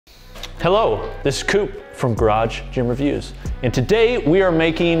Hello, this is Coop from Garage Gym Reviews, and today we are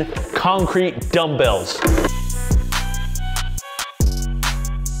making concrete dumbbells.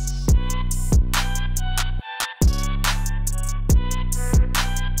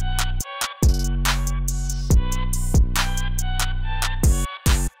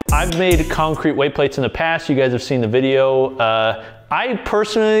 I've made concrete weight plates in the past. You guys have seen the video. I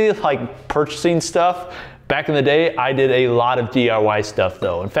personally like purchasing stuff. Back in the day, I did a lot of DIY stuff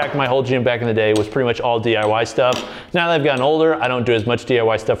though. In fact, my whole gym back in the day was pretty much all DIY stuff. Now that I've gotten older, I don't do as much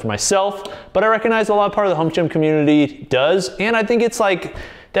DIY stuff for myself, but I recognize a lot part of the home gym community does. And I think it's like,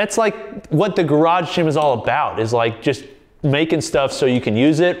 that's like what the garage gym is all about, is like just making stuff so you can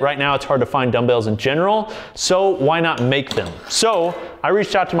use it. Right now, it's hard to find dumbbells in general, so why not make them? So I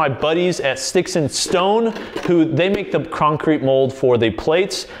reached out to my buddies at Sticks and Stone, who they make the concrete mold for the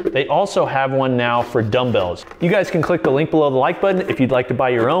plates. They also have one now for dumbbells. You guys can click the link below the like button if you'd like to buy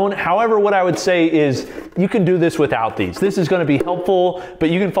your own. However, what I would say is you can do this without these. This is gonna be helpful, but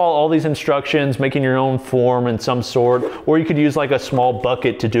you can follow all these instructions, making your own form in some sort, or you could use like a small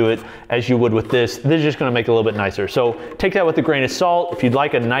bucket to do it as you would with this. This is just gonna make it a little bit nicer. So take that with a grain of salt. If you'd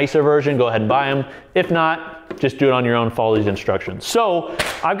like a nicer version, go ahead and buy them. If not, just do it on your own, follow these instructions. So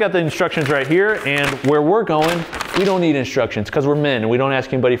I've got the instructions right here, and where we're going, we don't need instructions because we're men and we don't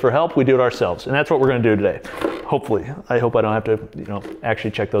ask anybody for help, we do it ourselves. And that's what we're gonna do today. Hopefully. I hope I don't have to,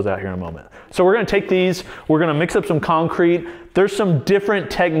 actually check those out here in a moment. So we're gonna take these, we're gonna mix up some concrete. There's some different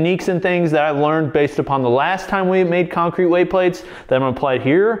techniques and things that I've learned based upon the last time we made concrete weight plates that I'm gonna apply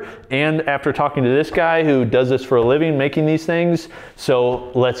here. And after talking to this guy who does this for a living, making these things.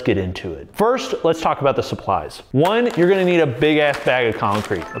 So let's get into it. First, let's talk about the supplies. One, you're gonna need a big ass bag of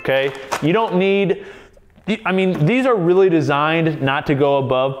concrete, okay? You don't need, these are really designed not to go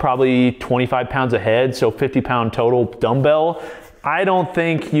above probably 25 pounds a head, so 50-pound total dumbbell. I don't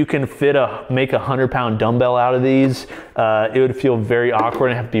think you can make a 100-pound dumbbell out of these. It would feel very awkward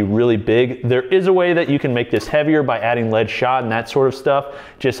and have to be really big. There is a way that you can make this heavier by adding lead shot and that sort of stuff,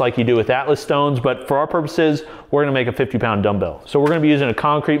 just like you do with Atlas stones. But for our purposes, we're gonna make a 50-pound dumbbell. So we're gonna be using a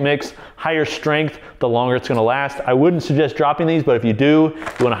concrete mix, higher strength, the longer it's gonna last. I wouldn't suggest dropping these, but if you do,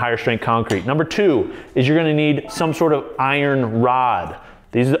 you want a higher strength concrete. Number two is you're gonna need some sort of iron rod.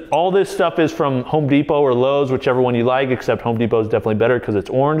 All this stuff is from Home Depot or Lowe's, whichever one you like, except Home Depot is definitely better because it's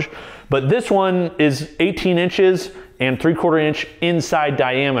orange. But this one is 18 inches and 3/4 inch inside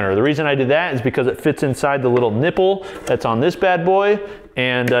diameter. The reason I did that is because it fits inside the little nipple that's on this bad boy.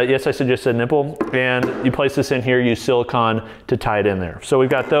 And yes, I just said nipple. And you place this in here, use silicone to tie it in there. So we've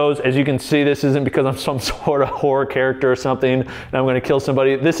got those. As you can see, this isn't because I'm some sort of horror character or something and I'm gonna kill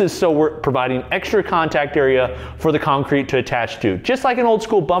somebody. This is so we're providing extra contact area for the concrete to attach to. Just like an old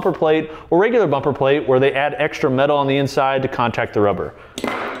school bumper plate or regular bumper plate where they add extra metal on the inside to contact the rubber.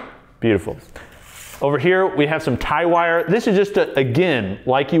 Beautiful. Over here, we have some tie wire. This is just, again,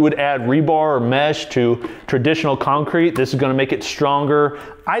 like you would add rebar or mesh to traditional concrete. This is gonna make it stronger.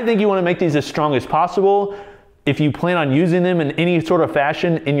 I think you wanna make these as strong as possible if you plan on using them in any sort of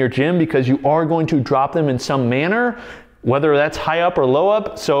fashion in your gym, because you are going to drop them in some manner, whether that's high up or low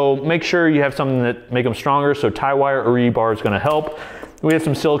up. So make sure you have something that make them stronger. So tie wire or rebar is gonna help. We have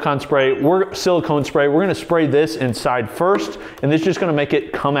some silicone spray. We're gonna spray this inside first, and this is just gonna make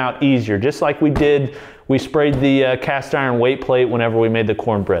it come out easier. Just like we sprayed the cast iron weight plate whenever we made the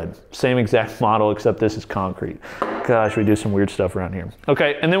cornbread. Same exact model, except this is concrete. Gosh, we do some weird stuff around here.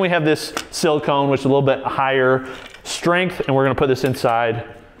 Okay, and then we have this silicone, which is a little bit higher strength, and we're gonna put this inside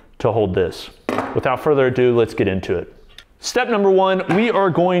to hold this. Without further ado, let's get into it. Step number one, we are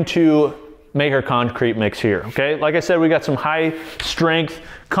going to make our concrete mix here, okay? Like I said, we got some high strength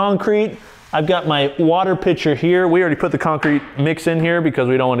concrete. I've got my water pitcher here. We already put the concrete mix in here because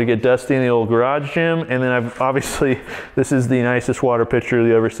we don't want to get dusty in the old garage gym. And then obviously, this is the nicest water pitcher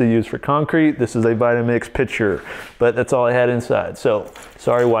you ever see used for concrete. This is a Vitamix pitcher, but that's all I had inside. So,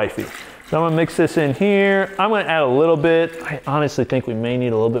 sorry wifey. So I'm gonna mix this in here. I'm gonna add a little bit. I honestly think we may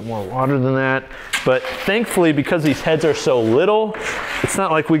need a little bit more water than that. But thankfully, because these heads are so little, it's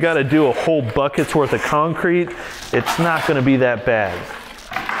not like we gotta do a whole bucket's worth of concrete. It's not gonna be that bad.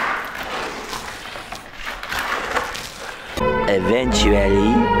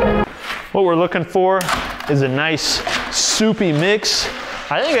 Eventually. What we're looking for is a nice soupy mix.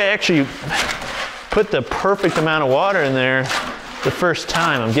 I think I actually put the perfect amount of water in there the first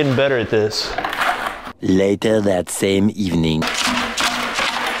time. I'm getting better at this. Later that same evening.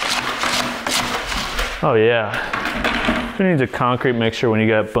 Oh yeah. Who needs a concrete mixture when you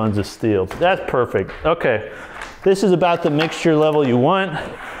got buns of steel? That's perfect. Okay. This is about the mixture level you want.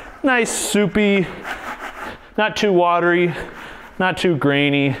 Nice soupy, not too watery, not too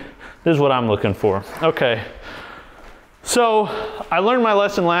grainy. This is what I'm looking for. Okay, so I learned my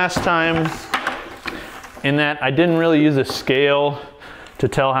lesson last time in that I didn't really use a scale to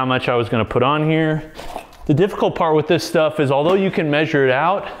tell how much I was gonna put on here. The difficult part with this stuff is although you can measure it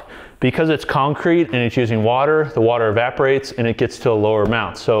out, because it's concrete and it's using water, the water evaporates and it gets to a lower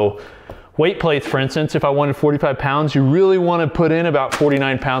amount. So weight plates, for instance, if I wanted 45 pounds, you really wanna put in about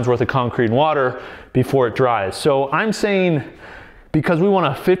 49 pounds worth of concrete and water before it dries. So I'm saying, because we want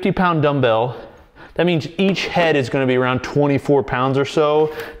a 50-pound dumbbell, that means each head is gonna be around 24 pounds or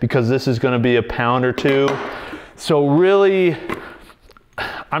so, because this is gonna be a pound or two. So really,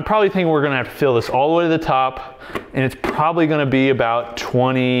 I'm probably thinking we're gonna have to fill this all the way to the top, and it's probably gonna be about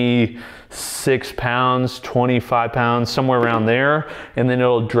 26 pounds, 25 pounds, somewhere around there, and then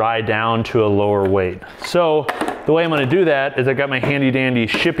it'll dry down to a lower weight. So the way I'm gonna do that is I got my handy dandy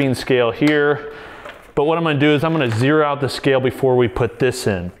shipping scale here, but what I'm gonna do is I'm gonna zero out the scale before we put this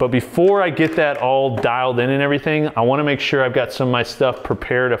in. But before I get that all dialed in and everything, I wanna make sure I've got some of my stuff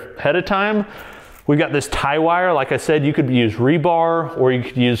prepared ahead of time. We've got this tie wire. Like I said, you could use rebar or you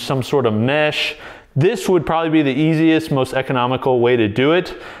could use some sort of mesh. This would probably be the easiest, most economical way to do it.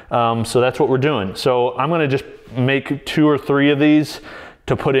 So that's what we're doing. So I'm gonna just make 2 or 3 of these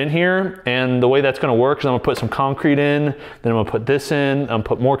to put in here. And the way that's gonna work is I'm gonna put some concrete in, then I'm gonna put this in, I'm gonna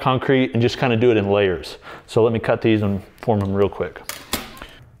put more concrete and just kind of do it in layers. So let me cut these and form them real quick.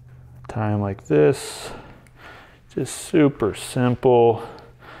 Tie them like this, just super simple.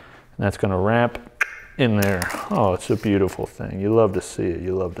 And that's gonna wrap in there. Oh, it's a beautiful thing. You love to see it,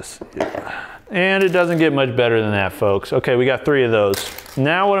 you love to see it. And it doesn't get much better than that, folks. Okay, we got 3 of those.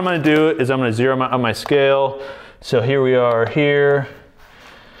 Now what I'm gonna do is I'm gonna zero on my scale. So here we are here.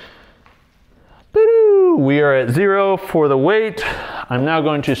 We are at 0 for the weight. I'm now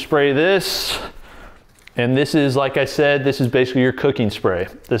going to spray this. And this is, like I said, this is basically your cooking spray.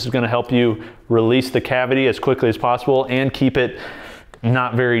 This is gonna help you release the cavity as quickly as possible and keep it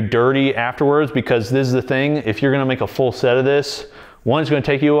not very dirty afterwards, because this is the thing, if you're gonna make a full set of this, 1, it's gonna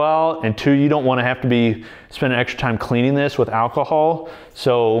take you a while, and 2, you don't wanna have to be spending extra time cleaning this with alcohol.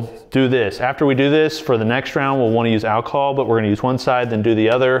 So do this. After we do this, for the next round, we'll wanna use alcohol, but we're gonna use one side, then do the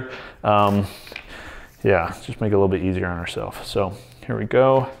other. Yeah, just make it a little bit easier on ourselves. So here we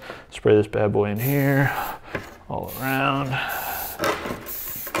go. Spray this bad boy in here, all around.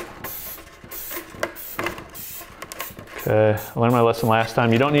 Okay, I learned my lesson last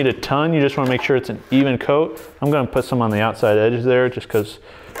time. You don't need a ton, you just wanna make sure it's an even coat. I'm gonna put some on the outside edges there just cause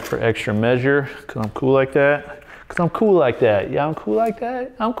for extra measure, cause I'm cool like that. Cause I'm cool like that. Yeah, I'm cool like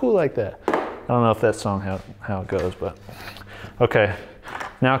that. I'm cool like that. I don't know if that song how it goes, but. Okay,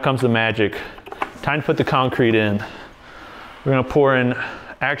 now comes the magic. Time to put the concrete in. We're gonna pour in,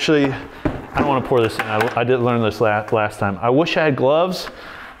 actually, I don't wanna pour this in. I did learn this last time. I wish I had gloves,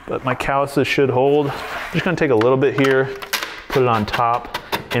 but my calluses should hold. I'm just gonna take a little bit here, put it on top.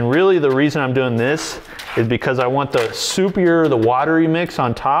 And really the reason I'm doing this is because I want the soupier, the watery mix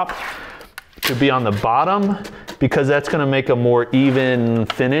on top to be on the bottom, because that's gonna make a more even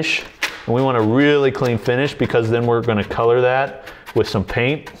finish. And we want a really clean finish, because then we're gonna color that with some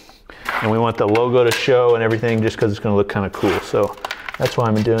paint. And we want the logo to show and everything, just because it's gonna look kind of cool. So that's why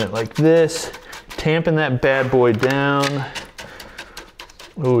I'm doing it like this, tamping that bad boy down.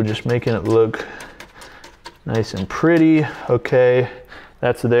 Ooh, just making it look nice and pretty. Okay,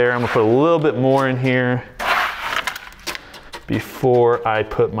 that's there. I'm gonna put a little bit more in here before I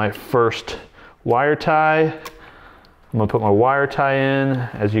put my first wire tie. I'm gonna put my wire tie in.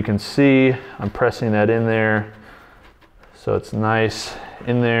 As you can see, I'm pressing that in there so it's nice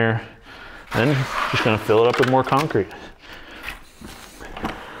in there. And just gonna fill it up with more concrete.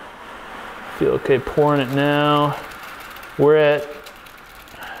 Feel okay pouring it now. We're at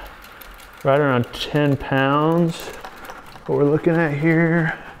right around 10 pounds, what we're looking at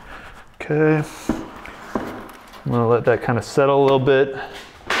here. Okay, I'm gonna let that kind of settle a little bit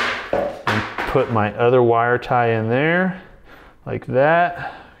and put my other wire tie in there, like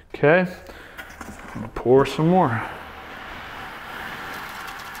that. Okay, I'm gonna pour some more.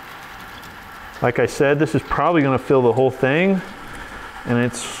 Like I said, this is probably gonna fill the whole thing, and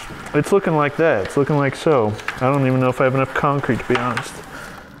it's looking like that. It's looking like so. I don't even know if I have enough concrete, to be honest.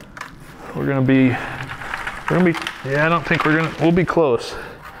 We're gonna be, yeah, I don't think we'll be close.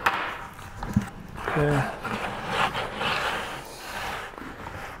 Okay.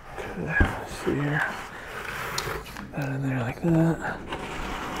 Okay, let's see here. Put that in there like that.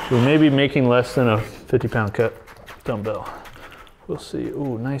 We may be making less than a 50-pound cut dumbbell. We'll see.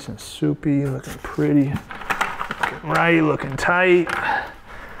 Ooh, nice and soupy, looking pretty. Looking right, looking tight.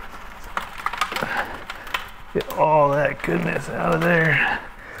 Get all that goodness out of there.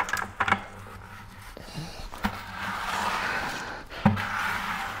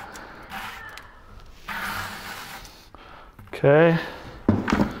 Okay.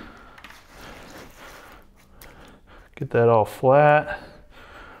 Get that all flat.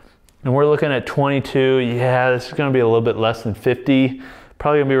 And we're looking at 22. Yeah, this is gonna be a little bit less than 50.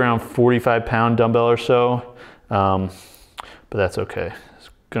 Probably gonna be around 45-pound dumbbell or so. But that's okay. It's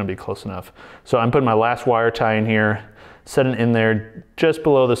gonna be close enough. So I'm putting my last wire tie in here, setting it in there just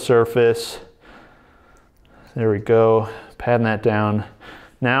below the surface. There we go, patting that down.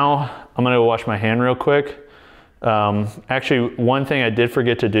 Now I'm gonna go wash my hand real quick. Actually, one thing I did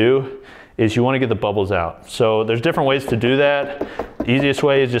forget to do is you want to get the bubbles out. So there's different ways to do that. The easiest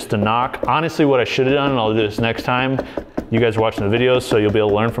way is just to knock. Honestly, what I should have done, and I'll do this next time, you guys are watching the videos so you'll be able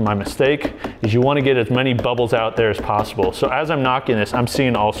to learn from my mistake, is you want to get as many bubbles out there as possible. So as I'm knocking this, I'm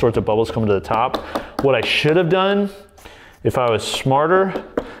seeing all sorts of bubbles coming to the top. What I should have done, if I was smarter,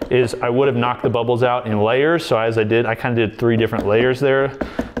 is I would have knocked the bubbles out in layers. So as I did, I kind of did 3 different layers there,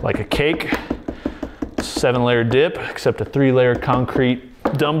 like a cake, 7-layer dip, except a 3-layer concrete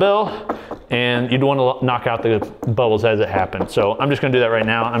dumbbell. And you'd want to knock out the bubbles as it happens. So I'm just gonna do that right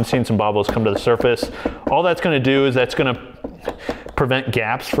now. I'm seeing some bubbles come to the surface. All that's gonna do is that's gonna prevent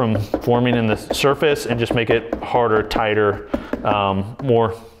gaps from forming in the surface and just make it harder, tighter,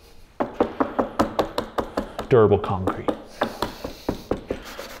 more durable concrete.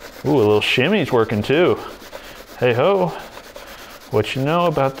 Ooh, a little shimmy's working too. Hey ho, what you know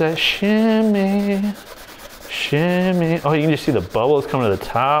about that shimmy? Shimmy. Oh, you can just see the bubbles coming to the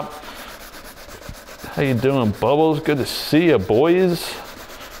top. How you doing, Bubbles? Good to see you, boys.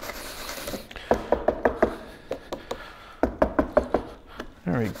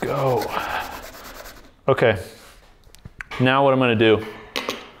 There we go. Okay, now what I'm gonna do,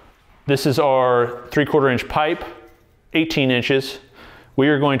 this is our 3/4 inch pipe, 18 inches. We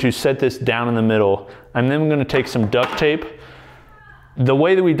are going to set this down in the middle. I'm then gonna take some duct tape. The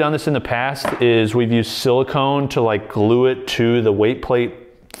way that we've done this in the past is we've used silicone to like glue it to the weight plate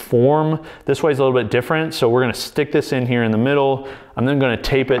form. This way is a little bit different. So we're gonna stick this in here in the middle. I'm then gonna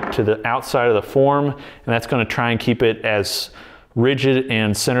tape it to the outside of the form, and that's gonna try and keep it as rigid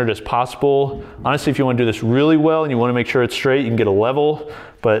and centered as possible. Honestly, if you wanna do this really well and you wanna make sure it's straight, you can get a level,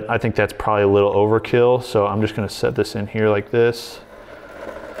 but I think that's probably a little overkill. So I'm just gonna set this in here like this.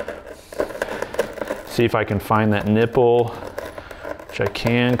 See if I can find that nipple, which I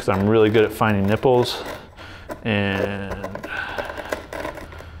can, because I'm really good at finding nipples. And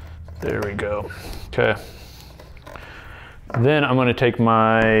there we go. Okay. Then I'm gonna take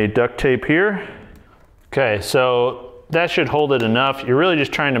my duct tape here. Okay, so that should hold it enough. You're really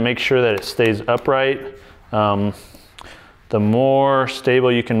just trying to make sure that it stays upright. The more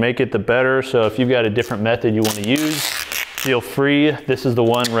stable you can make it, the better. So if you've got a different method you want to use, feel free. This is the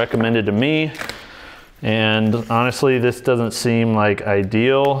one recommended to me. And honestly, this doesn't seem like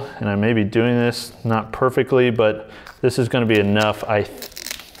ideal, and I may be doing this not perfectly, but this is gonna be enough.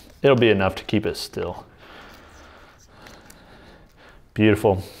 It'll be enough to keep it still.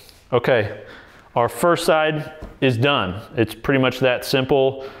 Beautiful. Okay, our first side is done. It's pretty much that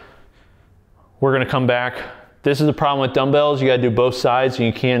simple. We're gonna come back. This is the problem with dumbbells. You gotta do both sides.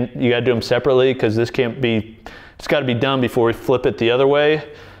 You gotta do them separately because this can't be, it's gotta be done before we flip it the other way.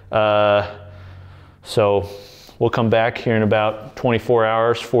 So we'll come back here in about 24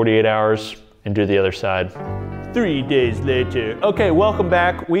 hours, 48 hours, and do the other side. 3 days later. Okay, welcome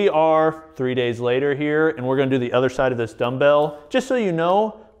back. We are 3 days later here, and we're gonna do the other side of this dumbbell. Just so you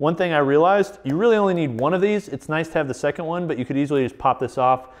know, one thing I realized, you really only need one of these. It's nice to have the second one, but you could easily just pop this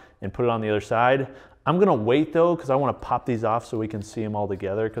off and put it on the other side. I'm gonna wait though, because I wanna pop these off so we can see them all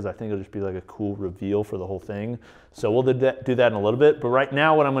together, because I think it'll just be like a cool reveal for the whole thing. So we'll do that in a little bit, but right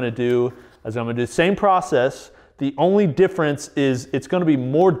now what I'm gonna do is I'm gonna do the same process. The only difference is it's gonna be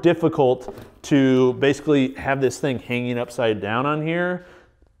more difficult to basically have this thing hanging upside down on here.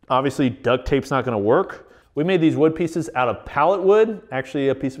 Obviously duct tape's not gonna work. We made these wood pieces out of pallet wood, actually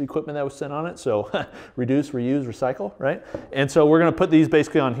a piece of equipment that was sent on it, so reduce, reuse, recycle, right? And so we're gonna put these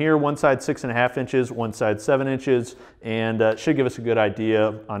basically on here, one side 6.5 inches, one side 7 inches, and it should give us a good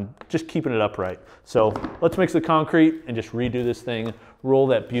idea on just keeping it upright. So let's mix the concrete and just redo this thing, roll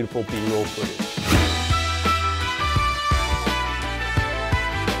that beautiful B-roll footage.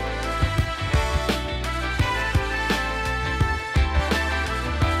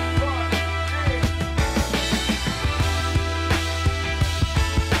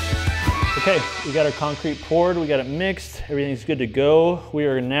 Okay, we got our concrete poured, we got it mixed, everything's good to go. We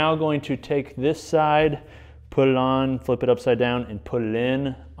are now going to take this side, put it on, flip it upside down, and put it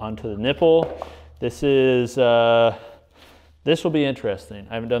in onto the nipple. This is, this will be interesting.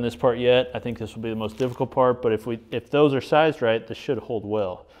 I haven't done this part yet. I think this will be the most difficult part, but if those are sized right, this should hold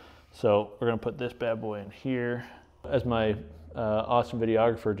well. So we're gonna put this bad boy in here. As my awesome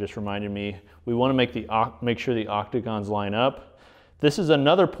videographer just reminded me, we want to make sure the octagons line up. This is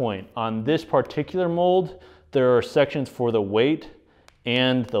another point. On this particular mold, there are sections for the weight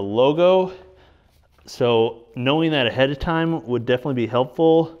and the logo. So knowing that ahead of time would definitely be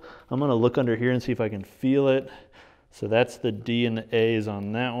helpful. I'm gonna look under here and see if I can feel it. So that's the D and the A's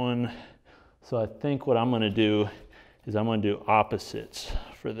on that one. So I think what I'm gonna do is I'm gonna do opposites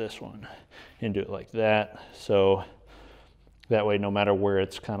for this one and do it like that. So that way, no matter where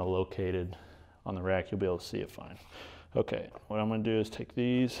it's kind of located on the rack, you'll be able to see it fine. Okay, what I'm gonna do is take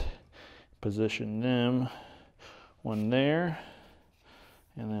these, position them, one there,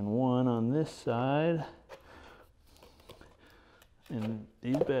 and then one on this side. And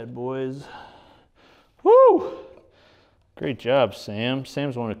these bad boys, woo! Great job, Sam.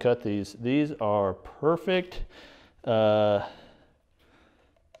 Sam's the one to cut these. These are perfect.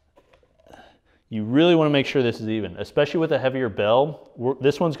 You really want to make sure this is even, especially with a heavier bell.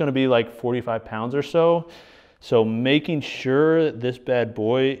 This one's going to be like 45 pounds or so. So making sure this bad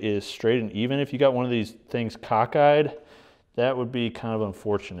boy is straight and even. If you got one of these things cockeyed, that would be kind of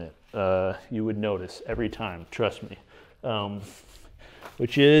unfortunate. You would notice every time, trust me.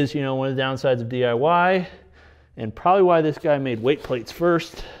 Which is, you know, one of the downsides of DIY, and probably why this guy made weight plates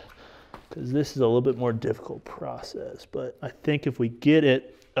first, because this is a little bit more difficult process. But I think if we get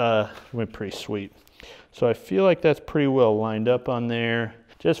it, it went pretty sweet. So I feel like that's pretty well lined up on there.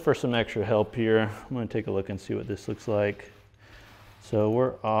 Just for some extra help here, I'm gonna take a look and see what this looks like. So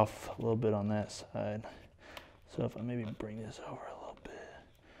we're off a little bit on that side. So if I maybe bring this over a little bit.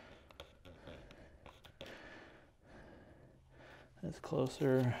 That's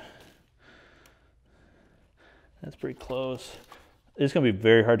closer. That's pretty close. It's gonna be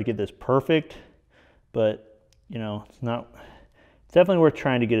very hard to get this perfect, but you know, it's definitely worth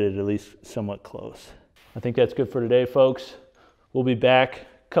trying to get it at least somewhat close. I think that's good for today, folks. We'll be back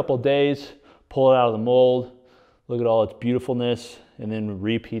a couple days, pull it out of the mold, look at all its beautifulness, and then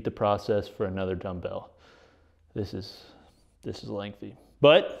repeat the process for another dumbbell. This is lengthy.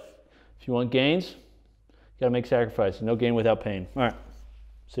 But if you want gains, you gotta make sacrifices. No gain without pain. All right,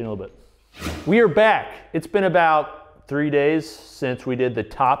 see you in a little bit. We are back. It's been about 3 days since we did the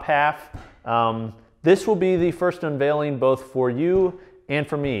top half. This will be the first unveiling both for you and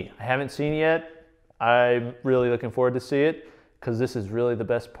for me. I haven't seen it yet. I'm really looking forward to see it because this is really the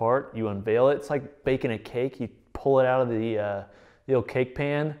best part. You unveil it. It's like baking a cake. You pull it out of the old cake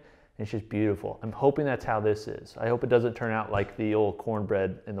pan, and it's just beautiful. I'm hoping that's how this is. I hope it doesn't turn out like the old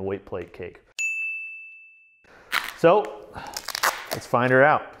cornbread and the weight plate cake. So let's find her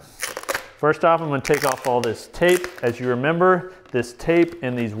out. First off, I'm going to take off all this tape. As you remember, this tape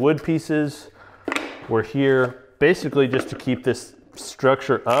and these wood pieces were here basically just to keep this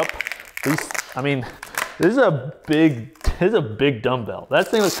structure up. I mean, this is a big dumbbell. That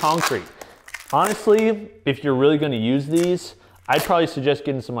thing was concrete. Honestly, if you're really going to use these, I'd probably suggest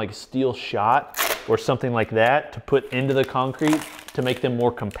getting some like steel shot or something like that to put into the concrete to make them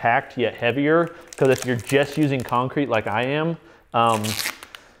more compact yet heavier. Because if you're just using concrete like I am,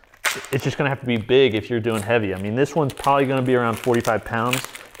 it's just gonna have to be big if you're doing heavy. I mean, this one's probably gonna be around 45 pounds,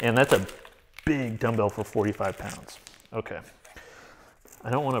 and that's a big dumbbell for 45 pounds. Okay, I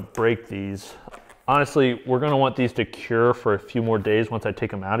don't wanna break these. Honestly, we're gonna want these to cure for a few more days once I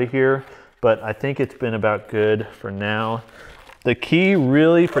take them out of here, but I think it's been about good for now. The key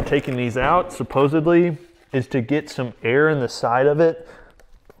really for taking these out, supposedly, is to get some air in the side of it.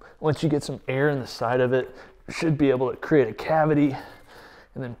 Once you get some air in the side of it, you should be able to create a cavity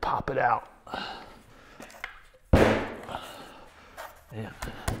and then pop it out. Man.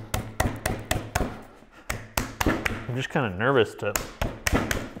 I'm just kind of nervous to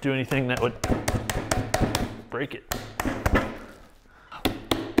do anything that would break it.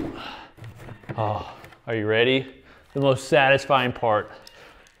 Oh, are you ready? The most satisfying part.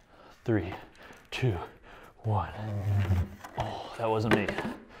 3, 2, 1. Oh, that wasn't me.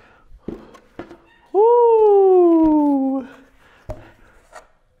 Woo!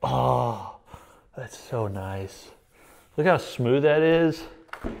 Oh, that's so nice. Look how smooth that is.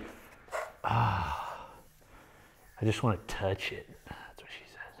 Ah, I just want to touch it. That's what she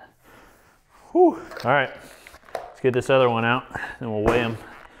said. Whew. All right, let's get this other one out and we'll weigh them.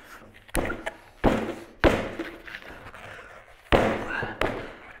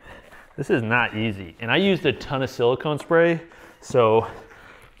 This is not easy. And I used a ton of silicone spray, so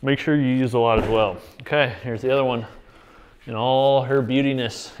make sure you use a lot as well. Okay, here's the other one in all her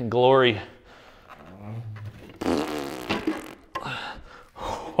beautiness and glory.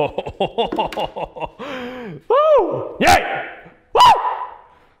 Woo! Yay! Woo!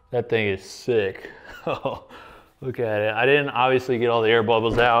 That thing is sick. Look at it. I didn't obviously get all the air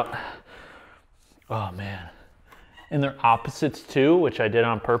bubbles out. Oh man. And they're opposites too, which I did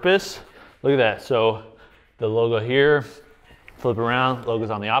on purpose. Look at that. So the logo here, flip around, logo's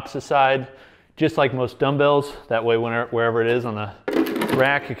on the opposite side. Just like most dumbbells, that way wherever it is on the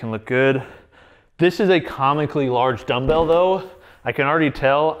rack, it can look good. This is a comically large dumbbell though. I can already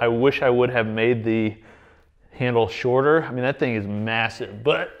tell, I wish I would have made the handle shorter. I mean, that thing is massive,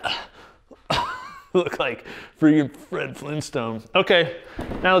 but look like freaking Fred Flintstone. Okay,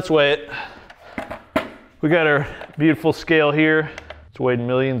 now let's weigh it. We got our beautiful scale here. It's weighed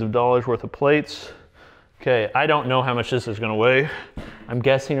millions of dollars worth of plates. Okay, I don't know how much this is gonna weigh. I'm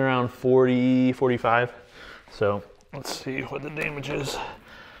guessing around 40, 45. So let's see what the damage is.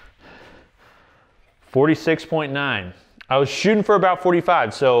 46.9. I was shooting for about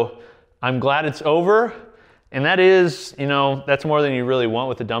 45, so I'm glad it's over. And that is, you know, that's more than you really want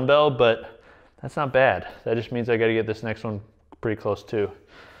with a dumbbell, but that's not bad. That just means I gotta get this next one pretty close too.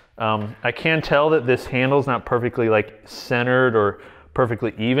 I can tell that this handle's not perfectly like centered or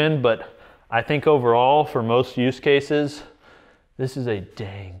perfectly even, but I think overall, for most use cases, this is a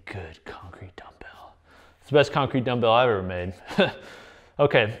dang good concrete dumbbell. It's the best concrete dumbbell I've ever made.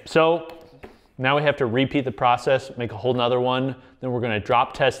 Okay, so now we have to repeat the process, make a whole nother one, then we're gonna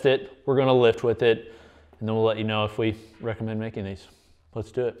drop test it, we're gonna lift with it, and then we'll let you know if we recommend making these.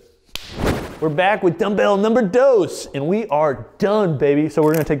 Let's do it. We're back with dumbbell number dos, and we are done, baby. So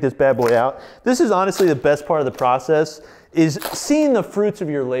we're gonna take this bad boy out. This is honestly the best part of the process, is seeing the fruits of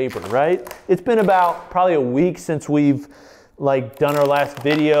your labor, right? It's been about probably a week since we've like done our last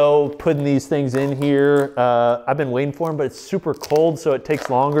video, putting these things in here. I've been waiting for them, but it's super cold, so it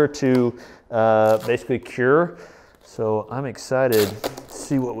takes longer to basically cure. So I'm excited to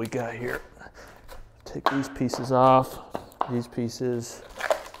see what we got here. Take these pieces off, these pieces.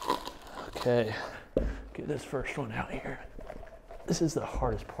 Okay, get this first one out here. This is the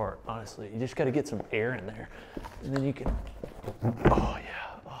hardest part, honestly. You just gotta get some air in there. And then you can, oh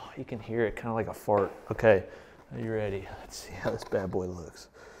yeah, oh, you can hear it kind of like a fart. Okay, are you ready? Let's see how this bad boy looks.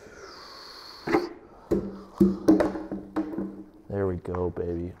 There we go,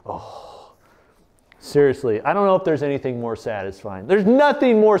 baby. Oh, seriously, I don't know if there's anything more satisfying. There's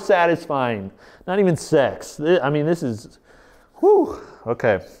nothing more satisfying, not even sex. I mean, this is, whew,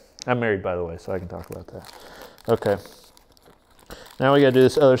 okay. I'm married, by the way, so I can talk about that. Okay. Now we gotta do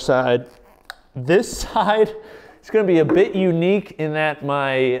this other side. This side is gonna be a bit unique in that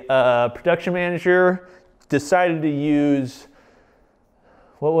my production manager decided to use,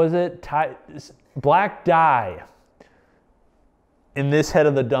 what was it? Black dye in this head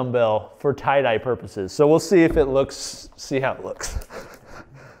of the dumbbell for tie-dye purposes. So we'll see if it looks, see how it looks.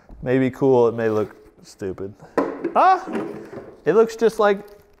 Maybe cool, it may look stupid. Ah, it looks just like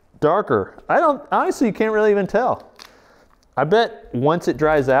darker. Honestly, you can't really even tell. I bet once it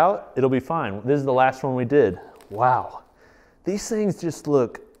dries out, it'll be fine. This is the last one we did. Wow. These things just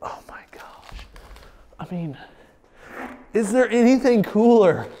look, oh my gosh. I mean, is there anything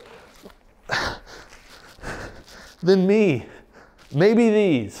cooler than me? Maybe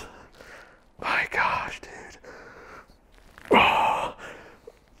these. My gosh, dude. Oh,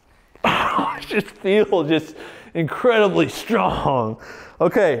 I just feel just incredibly strong.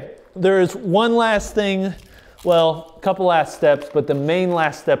 Okay, there is one last thing, well, a couple last steps, but the main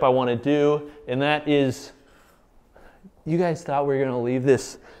last step I want to do, and that is, you guys thought we were going to leave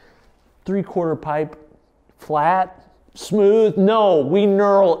this 3/4 pipe flat, smooth? No, we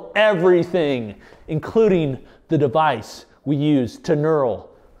knurl everything, including the device we use to knurl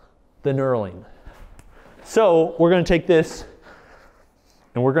the knurling. So we're going to take this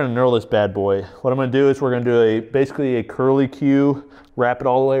and we're going to knurl this bad boy. What I'm going to do is we're going to do basically a curly Q, wrap it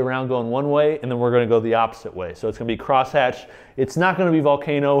all the way around going one way, and then we're going to go the opposite way. So it's going to be crosshatch. It's not going to be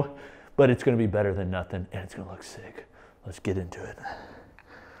volcano, but it's going to be better than nothing, and it's going to look sick. Let's get into it.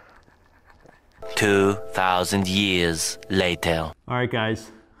 2,000 years later. All right,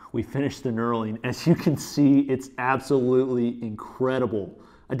 guys, we finished the knurling. As you can see, it's absolutely incredible.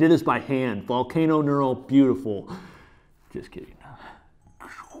 I did this by hand. Volcano knurl, beautiful. Just kidding.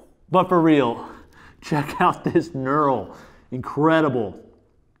 But for real, check out this knurl. Incredible.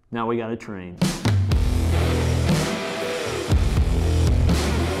 Now we gotta train.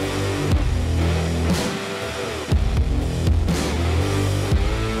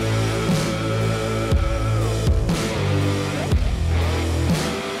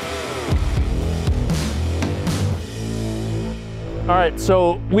 All right,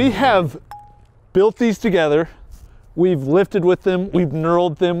 so we have built these together. We've lifted with them, we've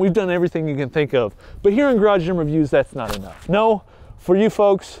knurled them, we've done everything you can think of. But here in Garage Gym Reviews, that's not enough. No, for you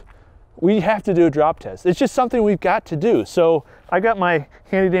folks, we have to do a drop test. It's just something we've got to do. So I got my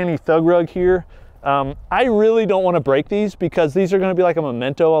handy dandy thug rug here. I really don't want to break these because these are going to be like a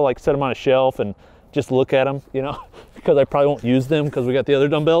memento. I'll like set them on a shelf and just look at them, you know, because I probably won't use them because we got the other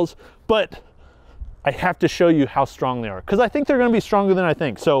dumbbells. But I have to show you how strong they are because I think they're going to be stronger than I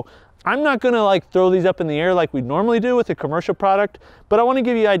think. So I'm not going to like throw these up in the air like we normally do with a commercial product, but I want to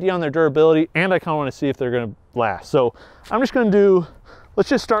give you an idea on their durability, and I kind of want to see if they're going to last. So I'm just going to do, let's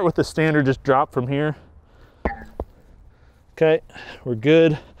just start with the standard, just drop from here. Okay, we're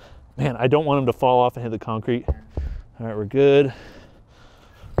good. Man, I don't want them to fall off and hit the concrete. All right, we're good.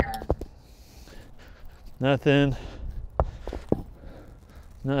 Nothing.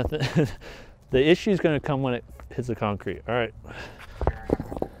 Nothing. The issue is going to come when it hits the concrete. All right.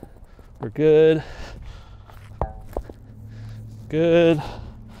 We're good. Good.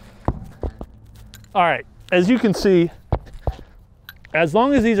 All right, as you can see, as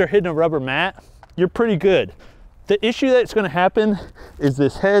long as these are hitting a rubber mat, you're pretty good. The issue that's going to happen is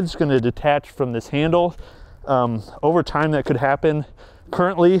this head's going to detach from this handle. Over time that could happen.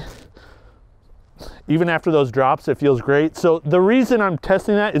 Currently, even after those drops, it feels great. So the reason I'm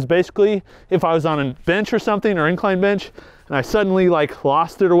testing that is basically if I was on a bench or something, or incline bench, and I suddenly like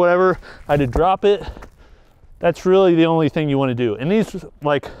lost it or whatever, I had to drop it. That's really the only thing you want to do. And these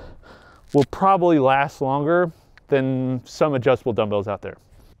like will probably last longer than some adjustable dumbbells out there.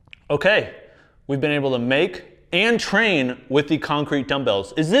 Okay, we've been able to make and train with the concrete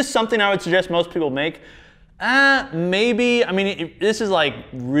dumbbells. Is this something I would suggest most people make? Maybe. I mean, this is like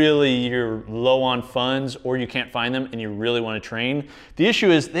really you're low on funds or you can't find them and you really want to train. The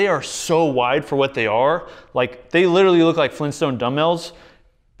issue is they are so wide for what they are. Like they literally look like Flintstone dumbbells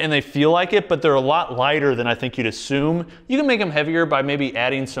and they feel like it, but they're a lot lighter than I think you'd assume. You can make them heavier by maybe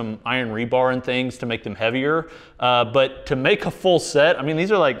adding some iron rebar and things to make them heavier. But to make a full set, I mean,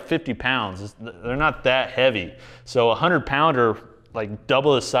 these are like 50 pounds. They're not that heavy. So a 100-pounder, like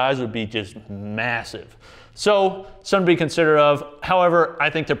double the size, would be just massive. So something to be considerate of. However, I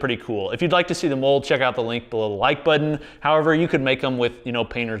think they're pretty cool. If you'd like to see the mold, check out the link below the like button. However, you could make them with, you know,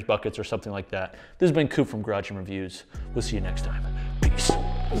 painter's buckets or something like that. This has been Coop from Garage Gym Reviews. We'll see you next time. Peace.